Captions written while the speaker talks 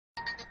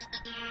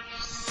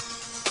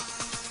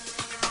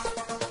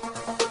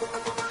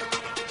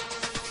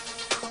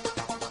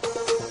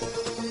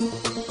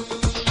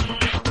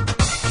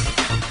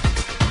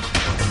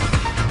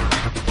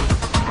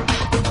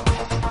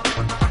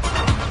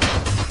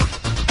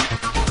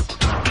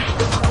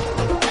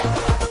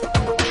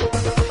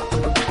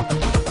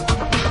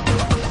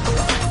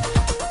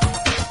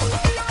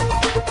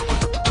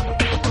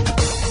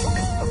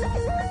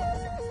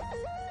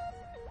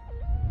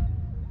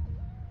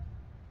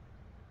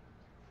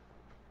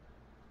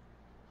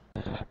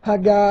Hi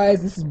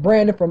guys, this is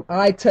Brandon from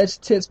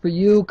iTouch Tips for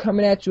You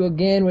coming at you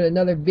again with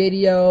another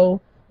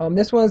video.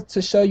 This one's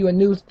to show you a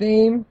new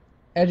theme.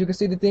 As you can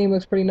see, the theme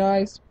looks pretty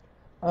nice.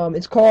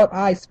 It's called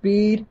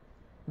iSpeed.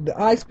 The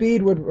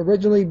iSpeed would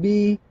originally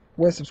be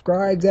where it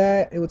subscribes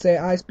at. It would say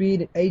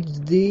iSpeed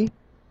HD,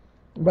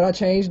 but I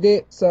changed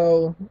it.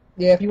 So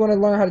yeah, if you want to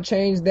learn how to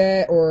change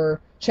that or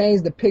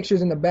change the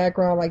pictures in the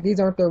background, like these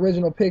aren't the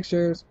original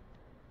pictures.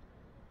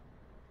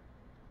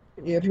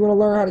 Yeah, if you want to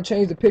learn how to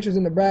change the pictures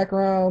in the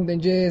background, then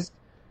just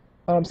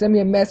send me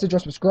a message or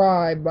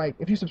subscribe. Like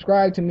if you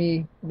subscribe to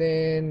me,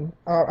 then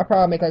I'll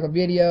probably make like a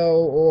video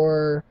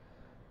or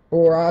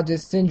I'll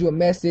just send you a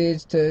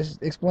message to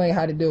explain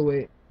how to do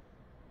it.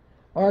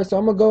 All right, so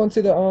I'm gonna go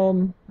into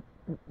the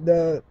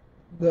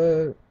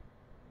the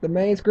the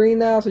main screen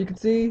now, so you can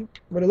see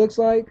what it looks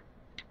like.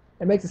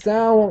 It makes a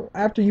sound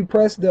after you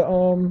press the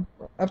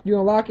after you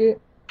unlock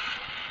it.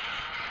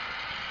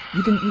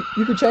 You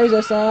can change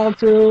that sound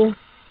too.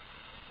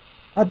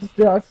 I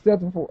still have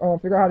to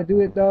figure out how to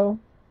do it though.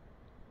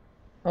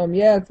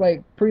 Yeah, it's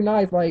like pretty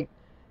nice. Like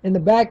in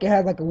the back, it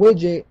has like a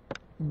widget.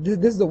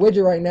 This is a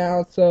widget right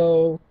now,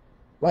 so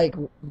like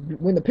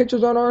when the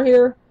pictures aren't on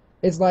here,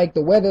 it's like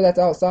the weather that's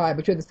outside.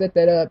 But you have to set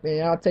that up,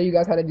 and I'll tell you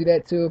guys how to do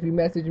that too if you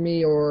message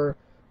me or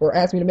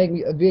ask me to make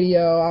me a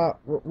video.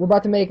 We're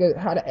about to make a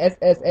how to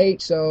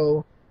SSH,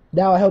 so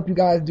that'll help you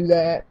guys do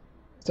that.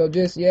 So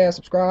just yeah,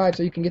 subscribe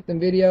so you can get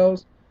them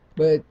videos.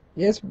 But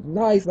yeah, it's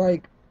nice.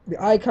 Like the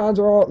icons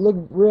are all look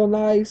real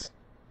nice.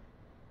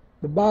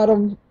 The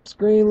bottom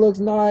screen looks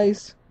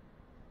nice.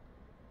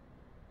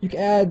 You can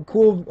add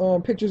cool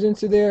pictures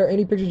into there,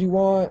 any pictures you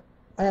want.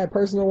 I had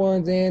personal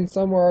ones and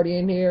some are already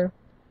in here.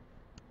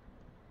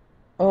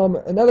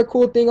 Another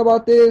cool thing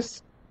about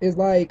this is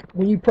like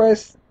when you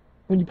press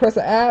an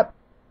app,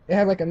 it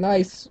has like a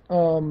nice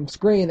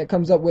screen that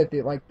comes up with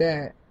it like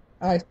that.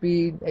 High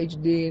speed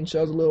HD and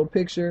shows a little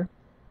picture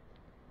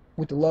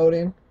with the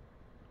loading.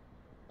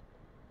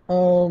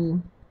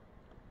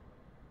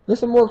 There's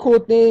some more cool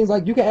things,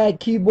 like you can add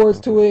keyboards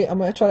to it. I'm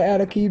going to try to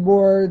add a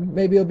keyboard.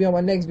 Maybe it'll be on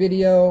my next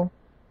video.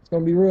 It's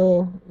going to be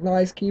real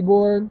nice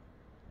keyboard.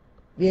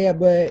 Yeah,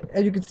 but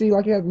as you can see,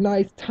 like it has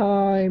nice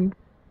time.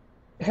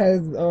 It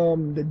has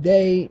the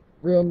date,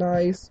 real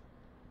nice.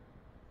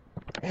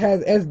 It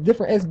has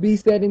different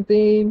SB setting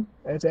theme.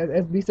 It has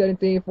SB setting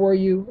theme for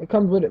you. It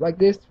comes with it like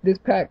this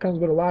pack comes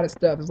with a lot of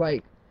stuff. It's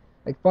like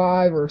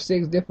 5 or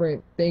 6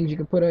 different things you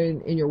can put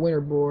in your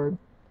winter board.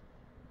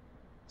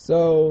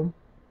 So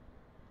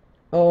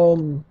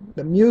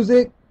the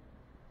music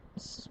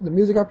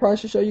I probably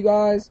should show you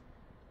guys.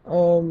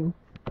 Um,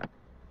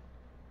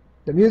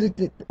 the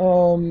music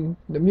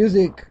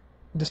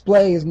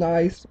display is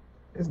nice.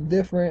 It's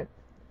different.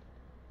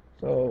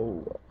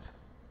 So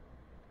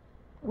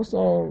what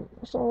song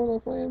was I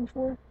playing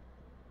before?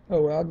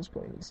 Oh well, I'll just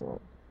play this song.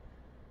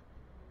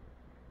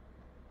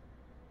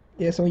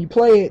 Yeah, so when you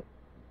play it,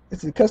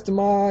 it's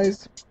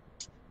customized.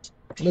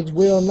 Looks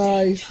real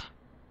nice.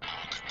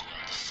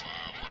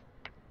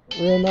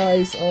 Real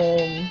nice.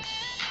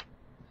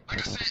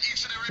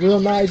 Real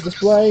nice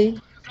display.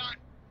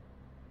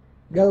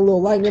 Got a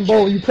little lightning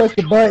bolt when you press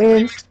the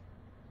buttons.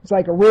 It's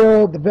like a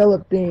real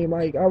developed theme.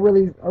 Like I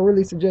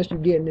really suggest you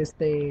getting this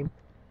theme.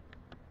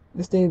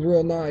 This theme's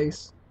real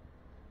nice.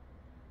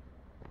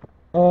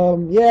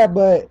 Yeah,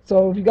 but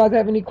so if you guys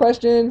have any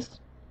questions,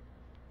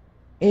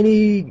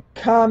 any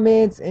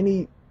comments,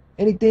 anything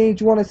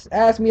you want to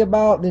ask me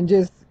about, then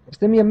just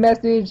send me a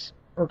message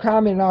or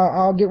comment and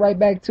I'll get right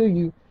back to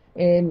you.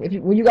 And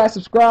when you guys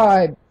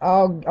subscribe,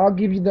 I'll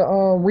give you the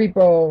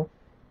repo.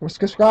 Or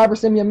subscribe or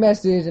send me a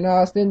message and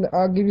I'll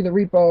give you the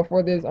repo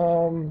for this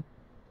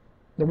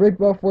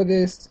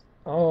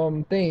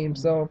theme.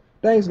 So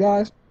thanks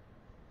guys.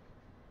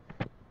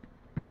 Hey,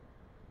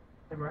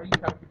 bro, you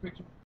have your picture.